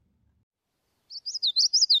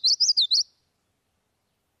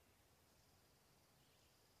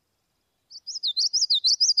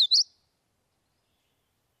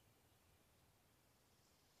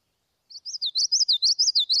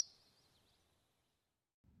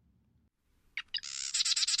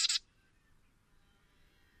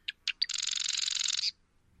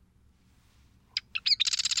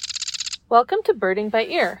Welcome to Birding by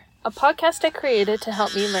Ear, a podcast I created to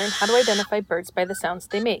help me learn how to identify birds by the sounds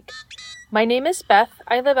they make. My name is Beth,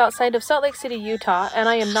 I live outside of Salt Lake City, Utah, and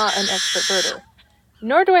I am not an expert birder.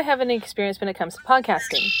 Nor do I have any experience when it comes to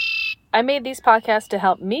podcasting. I made these podcasts to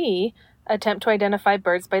help me attempt to identify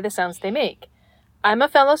birds by the sounds they make. I'm a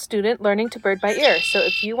fellow student learning to bird by ear, so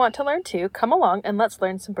if you want to learn too, come along and let's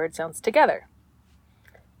learn some bird sounds together.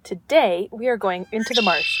 Today, we are going into the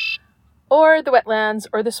marsh, or the wetlands,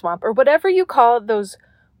 or the swamp, or whatever you call those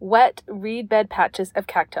wet reed bed patches of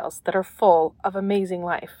cattails that are full of amazing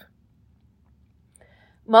life.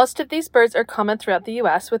 Most of these birds are common throughout the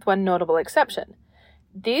U.S. with one notable exception.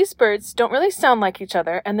 These birds don't really sound like each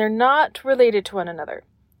other, and they're not related to one another,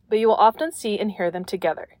 but you will often see and hear them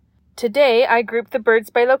together. Today, I grouped the birds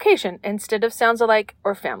by location instead of sounds alike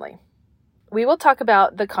or family. We will talk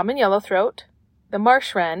about the common yellowthroat, the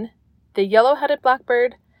marsh wren, the yellow-headed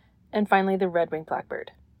blackbird, and finally the red-winged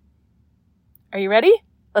blackbird. Are you ready?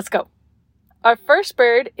 Let's go. Our first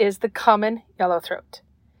bird is the common yellowthroat.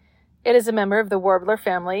 It is a member of the warbler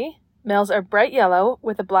family. Males are bright yellow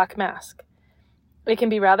with a black mask. It can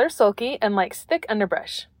be rather sulky and likes thick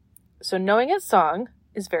underbrush, so knowing its song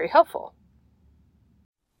is very helpful.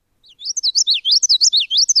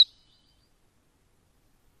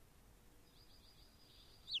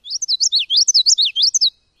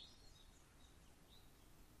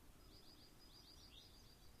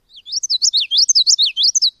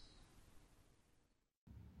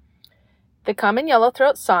 The common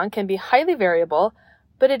yellowthroat song can be highly variable,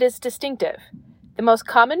 but it is distinctive. The most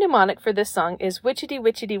common mnemonic for this song is witchity,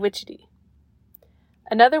 witchity, witchity.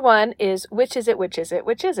 Another one is which is it, which is it,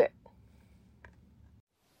 which is it?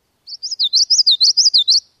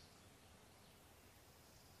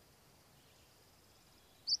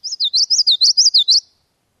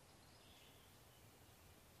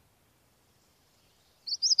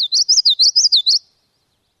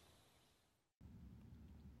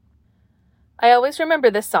 I always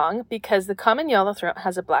remember this song because the common yellowthroat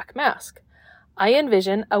has a black mask. I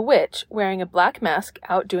envision a witch wearing a black mask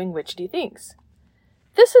out doing witchy things.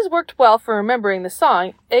 This has worked well for remembering the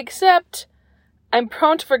song, except I'm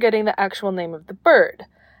prone to forgetting the actual name of the bird.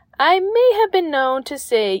 I may have been known to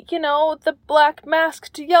say, the black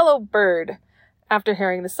masked yellow bird after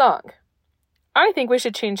hearing the song. I think we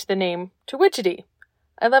should change the name to witchity.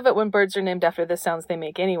 I love it when birds are named after the sounds they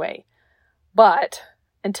make anyway. But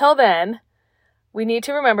until then, we need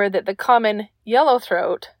to remember that the common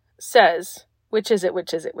yellowthroat says, which is it,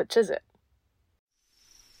 which is it, which is it?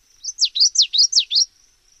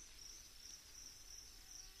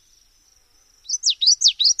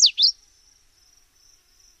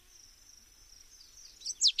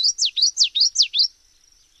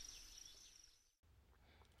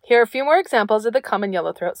 Here are a few more examples of the common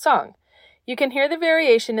yellowthroat song. You can hear the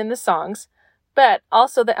variation in the songs, but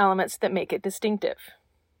also the elements that make it distinctive.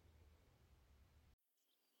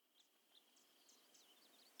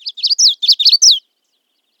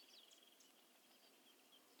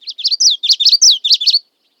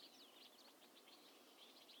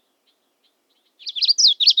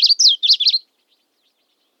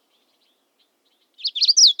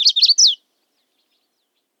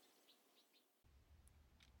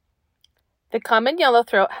 The common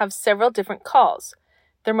yellowthroat have several different calls.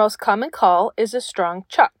 Their most common call is a strong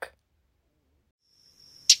chuck.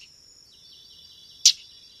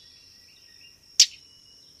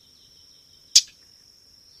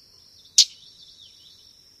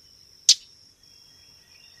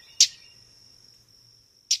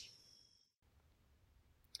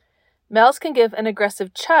 Males can give an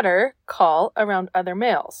aggressive chatter call around other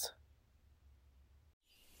males.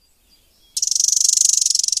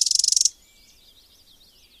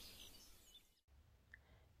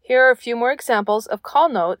 Here are a few more examples of call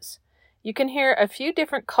notes. You can hear a few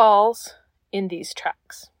different calls in these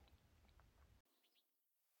tracks.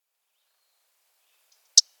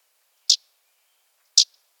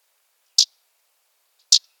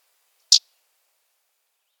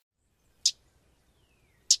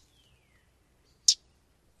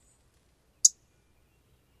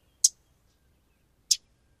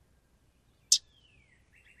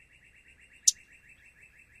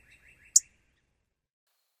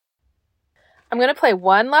 I'm going to play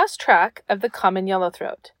one last track of the common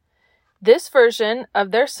yellowthroat. This version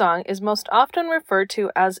of their song is most often referred to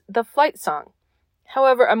as the flight song.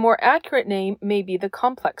 However, a more accurate name may be the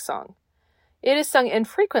complex song. It is sung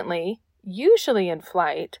infrequently, usually in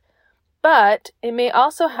flight, but it may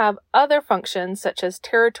also have other functions such as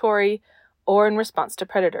territory or in response to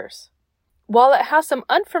predators. While it has some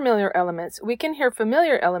unfamiliar elements, we can hear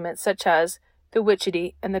familiar elements such as the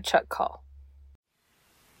witchity and the chuck call.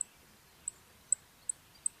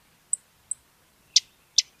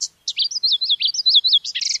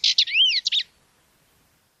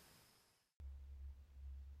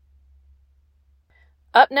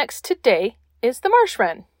 Up next today is the marsh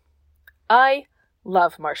wren. I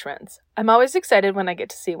love marsh wrens. I'm always excited when I get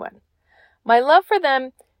to see one. My love for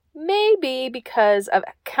them may be because of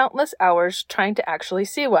countless hours trying to actually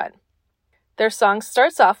see one. Their song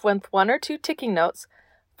starts off with one or two ticking notes,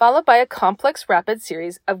 followed by a complex rapid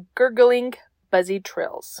series of gurgling, buzzy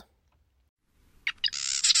trills.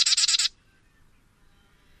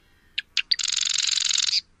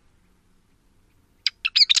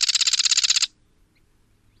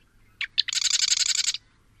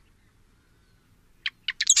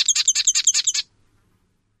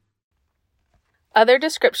 Other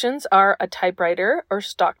descriptions are a typewriter or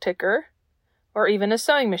stock ticker, or even a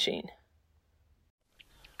sewing machine.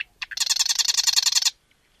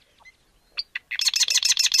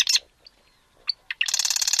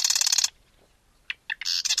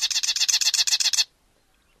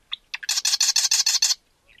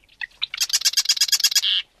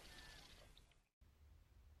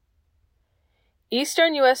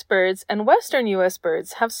 Eastern U.S. birds and Western U.S.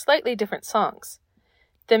 birds have slightly different songs.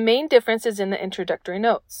 The main difference is in the introductory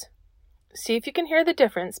notes. See if you can hear the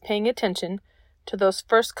difference paying attention to those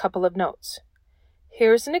first couple of notes.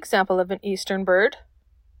 Here's an example of an eastern bird.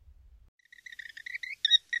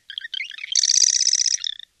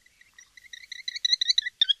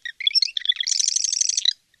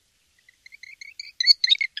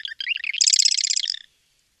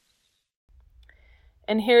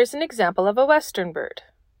 And here's an example of a western bird.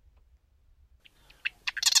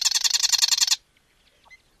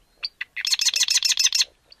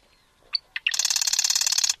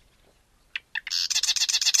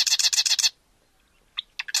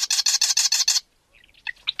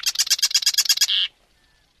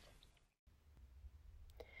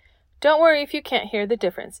 Don't worry if you can't hear the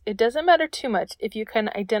difference. It doesn't matter too much if you can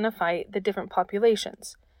identify the different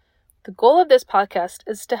populations. The goal of this podcast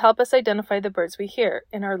is to help us identify the birds we hear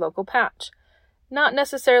in our local patch, not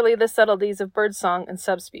necessarily the subtleties of birdsong and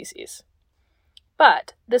subspecies.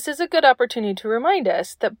 But this is a good opportunity to remind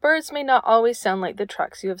us that birds may not always sound like the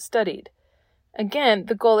tracks you have studied. Again,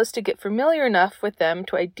 the goal is to get familiar enough with them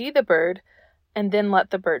to ID the bird and then let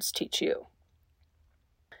the birds teach you.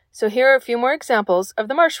 So here are a few more examples of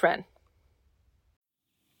the marsh wren.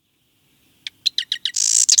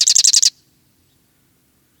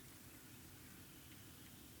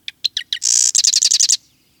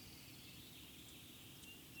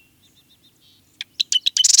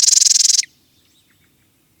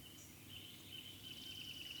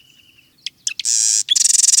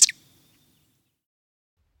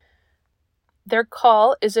 Their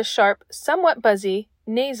call is a sharp, somewhat buzzy,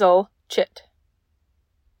 nasal chit.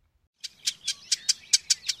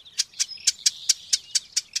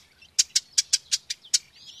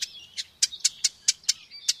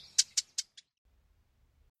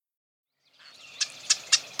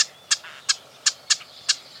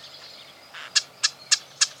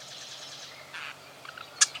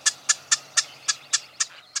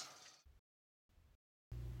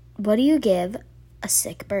 What do you give a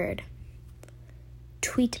sick bird?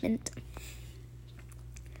 Treatment.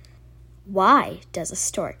 Why does a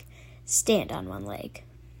stork stand on one leg?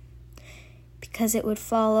 Because it would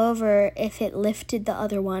fall over if it lifted the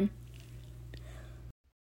other one.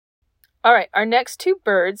 All right, our next two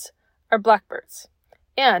birds are blackbirds.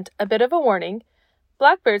 And a bit of a warning,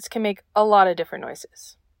 blackbirds can make a lot of different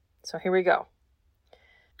noises. So here we go.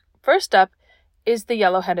 First up is the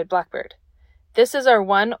yellow-headed blackbird. This is our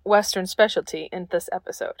one Western specialty in this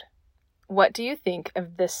episode. What do you think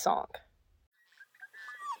of this song?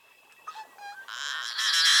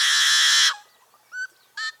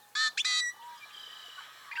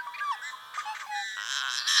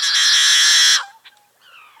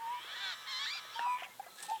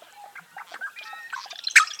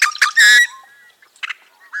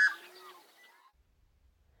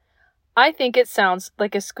 I think it sounds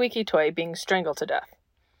like a squeaky toy being strangled to death.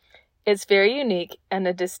 It's very unique and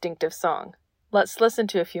a distinctive song. Let's listen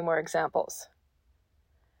to a few more examples.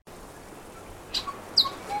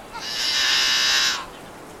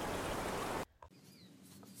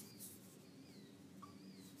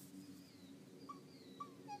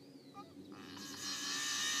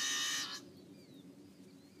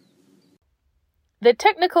 The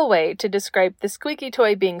technical way to describe the squeaky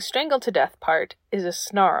toy being strangled to death part is a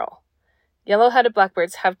snarl. Yellow-headed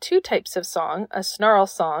blackbirds have two types of song, a snarl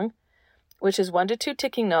song, which is 1 to 2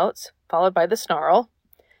 ticking notes, followed by the snarl,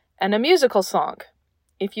 and a musical song,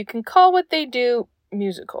 if you can call what they do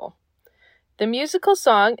musical. The musical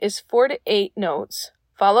song is 4 to 8 notes,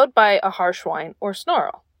 followed by a harsh whine or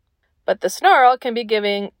snarl. But the snarl can be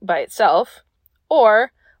given by itself,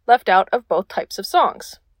 or left out of both types of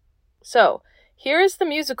songs. So, Here is the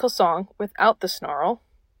musical song without the snarl.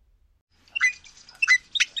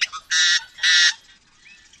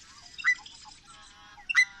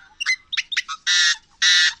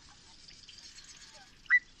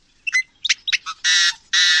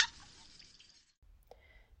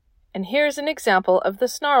 And here's an example of the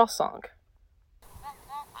snarl song.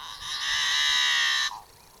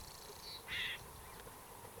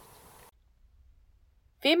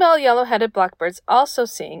 Female yellow-headed blackbirds also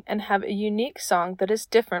sing and have a unique song that is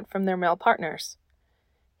different from their male partners.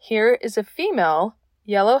 Here is a female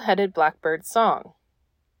yellow-headed blackbird song.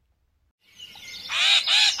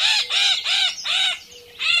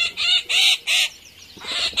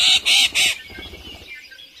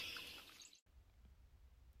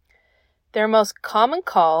 Their most common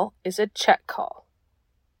call is a check call.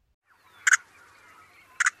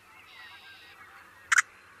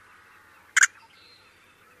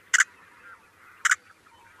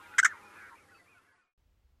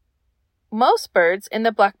 Most birds in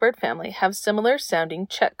the blackbird family have similar sounding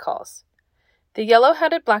check calls. The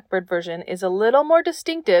yellow-headed blackbird version is a little more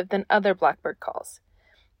distinctive than other blackbird calls.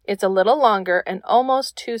 It's a little longer and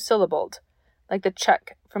almost two-syllabled, like the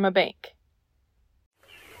check from a bank.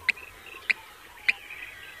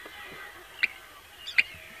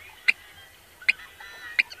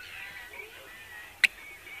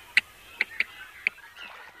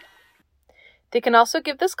 They can also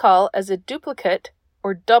give this call as a duplicate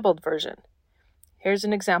or doubled version. Here's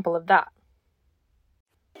an example of that.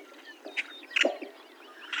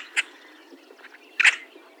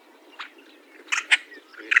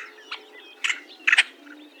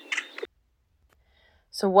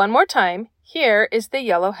 So one more time, here is the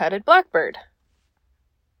yellow-headed blackbird.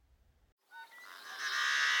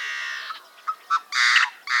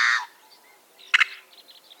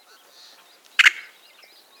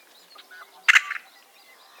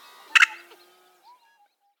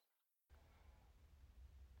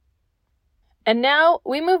 And now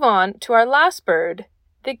we move on to our last bird,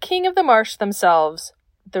 the king of the marsh themselves,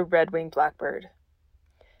 the red-winged blackbird.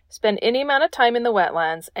 Spend any amount of time in the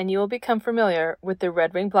wetlands and you will become familiar with the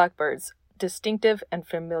red-winged blackbird's distinctive and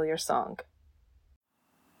familiar song.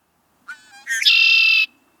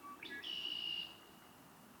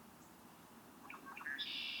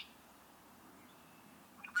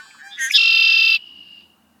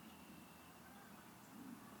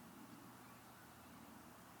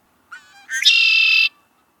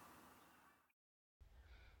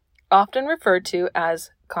 Often referred to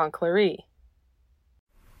as conclary.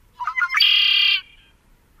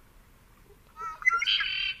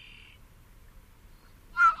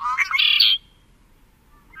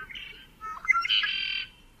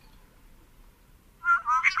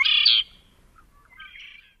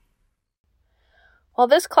 While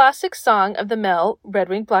this classic song of the male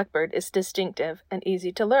red-winged blackbird is distinctive and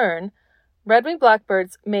easy to learn, red-winged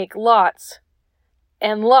blackbirds make lots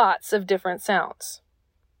and lots of different sounds.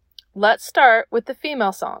 Let's start with the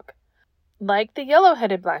female song. Like the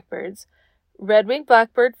yellow-headed blackbirds, red-winged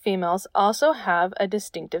blackbird females also have a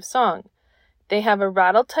distinctive song. They have a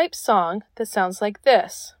rattle-type song that sounds like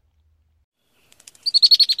this.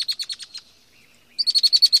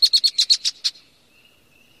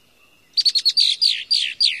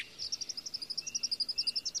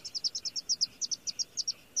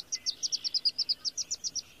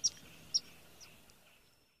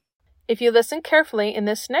 If you listen carefully in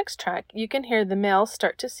this next track, you can hear the male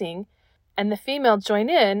start to sing and the female join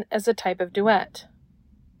in as a type of duet.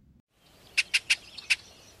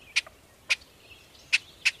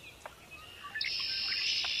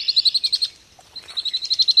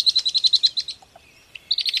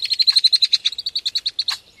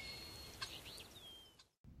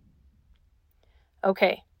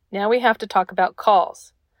 Okay, now we have to talk about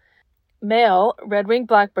calls. Male red-winged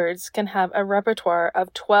blackbirds can have a repertoire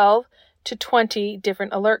of 12 to 20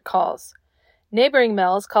 different alert calls. Neighboring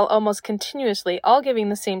males call almost continuously, all giving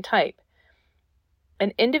the same type.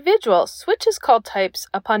 An individual switches call types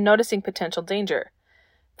upon noticing potential danger.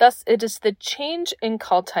 Thus, it is the change in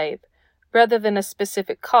call type rather than a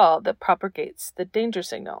specific call that propagates the danger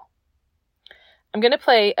signal. I'm going to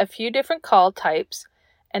play a few different call types,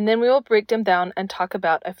 and then we will break them down and talk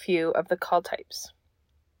about a few of the call types.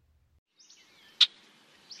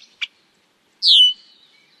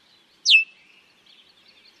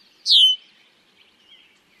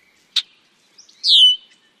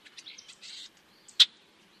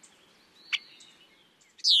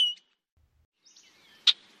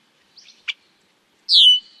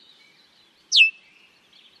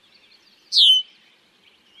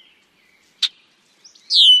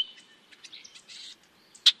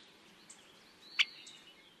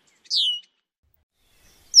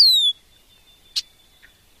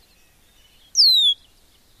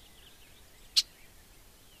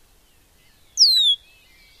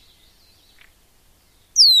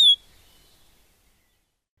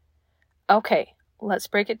 Okay, let's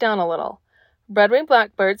break it down a little. Red-winged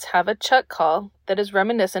blackbirds have a chuck call that is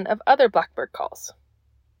reminiscent of other blackbird calls.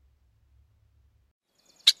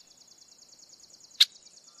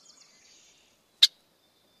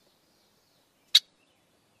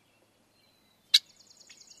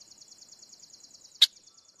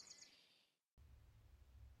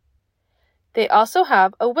 They also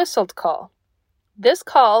have a whistled call. This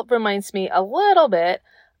call reminds me a little bit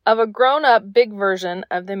of a grown-up big version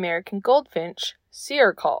of the American goldfinch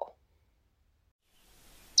seer call.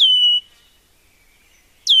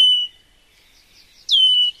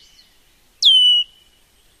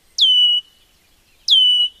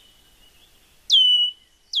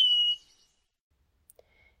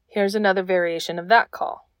 Here's another variation of that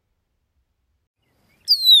call.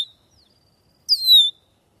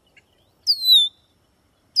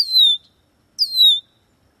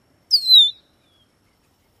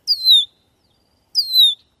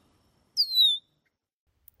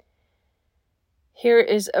 Here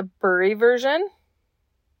is a Bury version.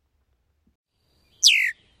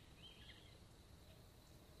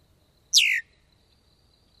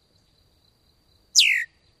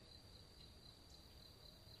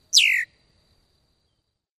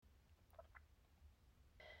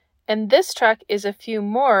 And this track is a few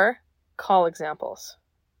more call examples.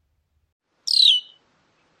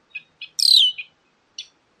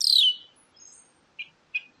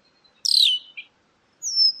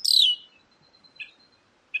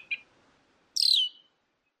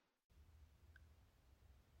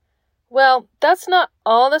 Well, that's not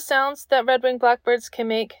all the sounds that red-winged blackbirds can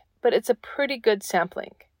make, but it's a pretty good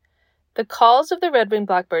sampling. The calls of the red-winged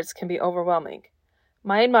blackbirds can be overwhelming.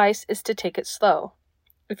 My advice is to take it slow.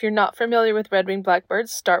 If you're not familiar with red-winged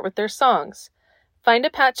blackbirds, start with their songs. Find a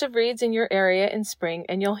patch of reeds in your area in spring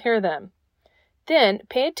and you'll hear them. Then,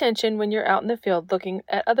 pay attention when you're out in the field looking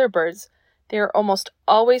at other birds. They are almost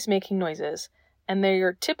always making noises, and they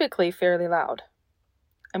are typically fairly loud.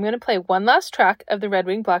 I'm going to play one last track of the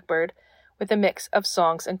red-winged blackbird with a mix of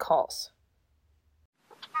songs and calls.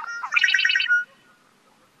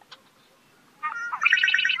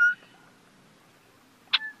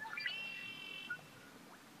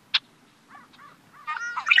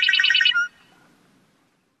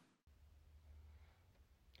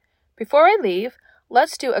 Before I leave,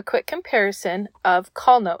 let's do a quick comparison of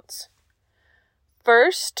call notes.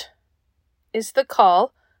 First is the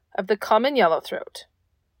call of the common yellowthroat.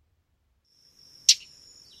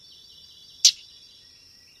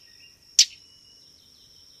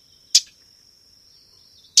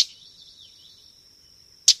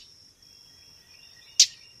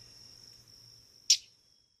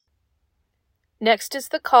 Next is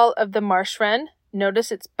the call of the marsh wren.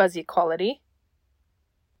 Notice its buzzy quality.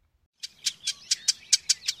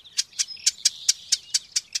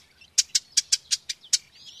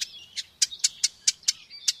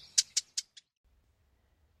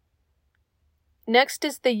 Next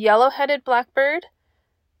is the yellow-headed blackbird.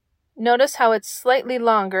 Notice how it's slightly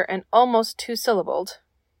longer and almost two-syllabled.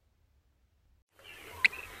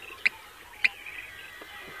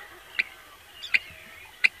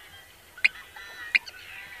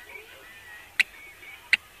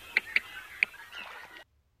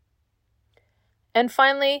 And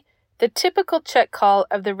finally, the typical check call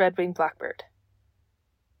of the red-winged blackbird.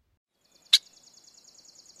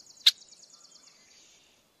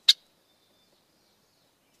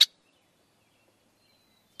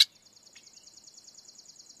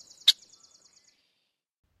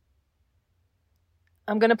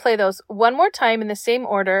 I'm going to play those one more time in the same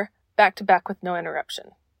order, back to back with no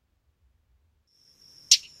interruption.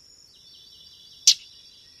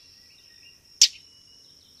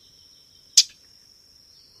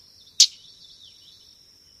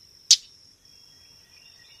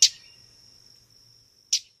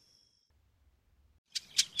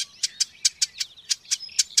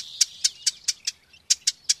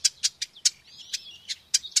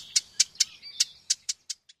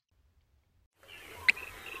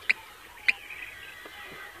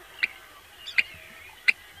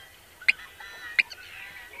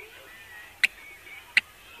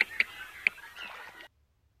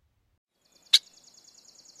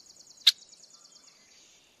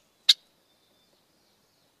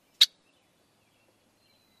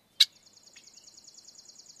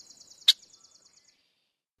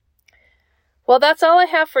 Well, that's all I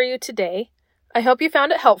have for you today. I hope you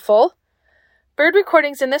found it helpful. Bird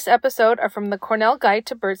recordings in this episode are from the Cornell Guide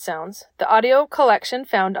to Bird Sounds, the audio collection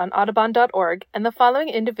found on audubon.org, and the following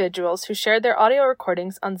individuals who shared their audio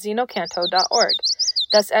recordings on xenocanto.org.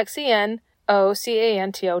 That's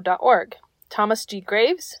xenocanto.org. Thomas G.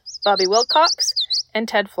 Graves, Bobby Wilcox, and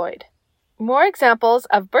Ted Floyd. More examples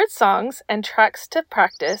of bird songs and tracks to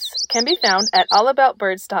practice can be found at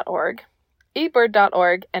allaboutbirds.org,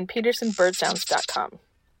 ebird.org, and petersonbirdsounds.com.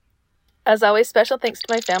 As always, special thanks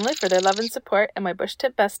to my family for their love and support and my bush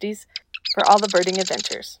tip besties for all the birding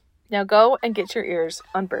adventures. Now go and get your ears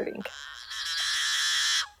on birding.